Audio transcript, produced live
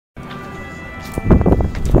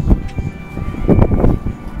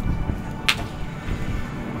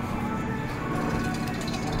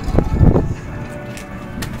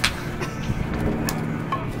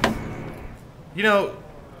You know,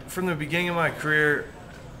 from the beginning of my career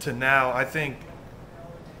to now, I think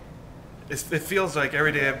it feels like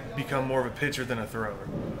every day I've become more of a pitcher than a thrower.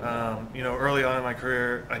 You know, early on in my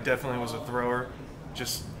career, I definitely was a thrower,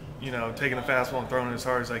 just, you know, taking a fastball and throwing it as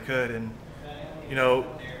hard as I could. And, you know,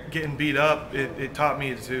 getting beat up, it taught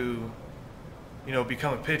me to, you know,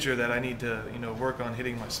 become a pitcher that I need to, you know, work on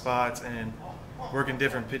hitting my spots and working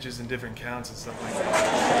different pitches and different counts and stuff like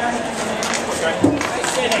that.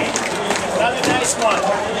 Nice hitting. Another nice one.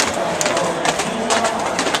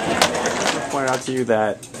 I pointed out to you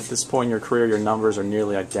that at this point in your career, your numbers are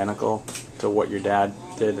nearly identical to what your dad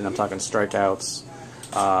did, and I'm talking strikeouts,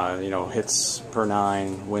 you know, hits per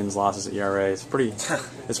nine, wins, losses, ERA. It's pretty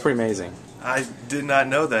amazing. I did not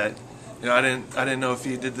know that. You know, I didn't know if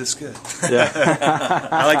he did this good. Yeah.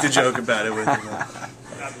 I like to joke about it with him.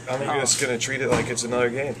 I'm just going to treat it like it's another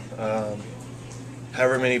game.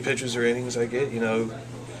 However many pitches or innings I get, you know,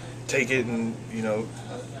 take it and, you know,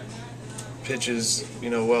 pitch as, you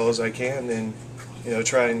know, well as I can, and, you know,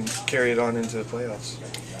 try and carry it on into the playoffs.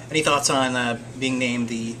 Any thoughts on being named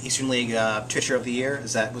the Eastern League Pitcher of the Year?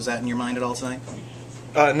 Was that in your mind at all tonight?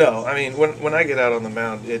 No. I mean, when I get out on the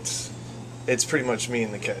mound, it's pretty much me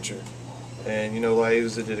and the catcher. And, you know,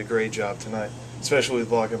 Liuza did a great job tonight, especially with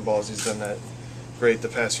blocking balls. He's done that great the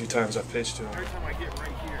past few times I've pitched to him. Every time I get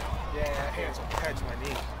right here, hands will catch my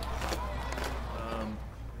knee.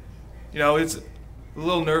 You know, it's a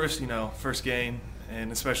little nervous, you know, first game,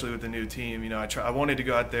 and especially with the new team. You know, I wanted to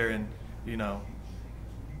go out there and, you know,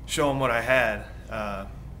 show them what I had.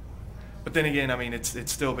 But then again, I mean,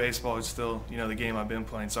 it's still baseball. It's still, you know, the game I've been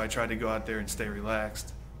playing. So I tried to go out there and stay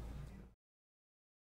relaxed.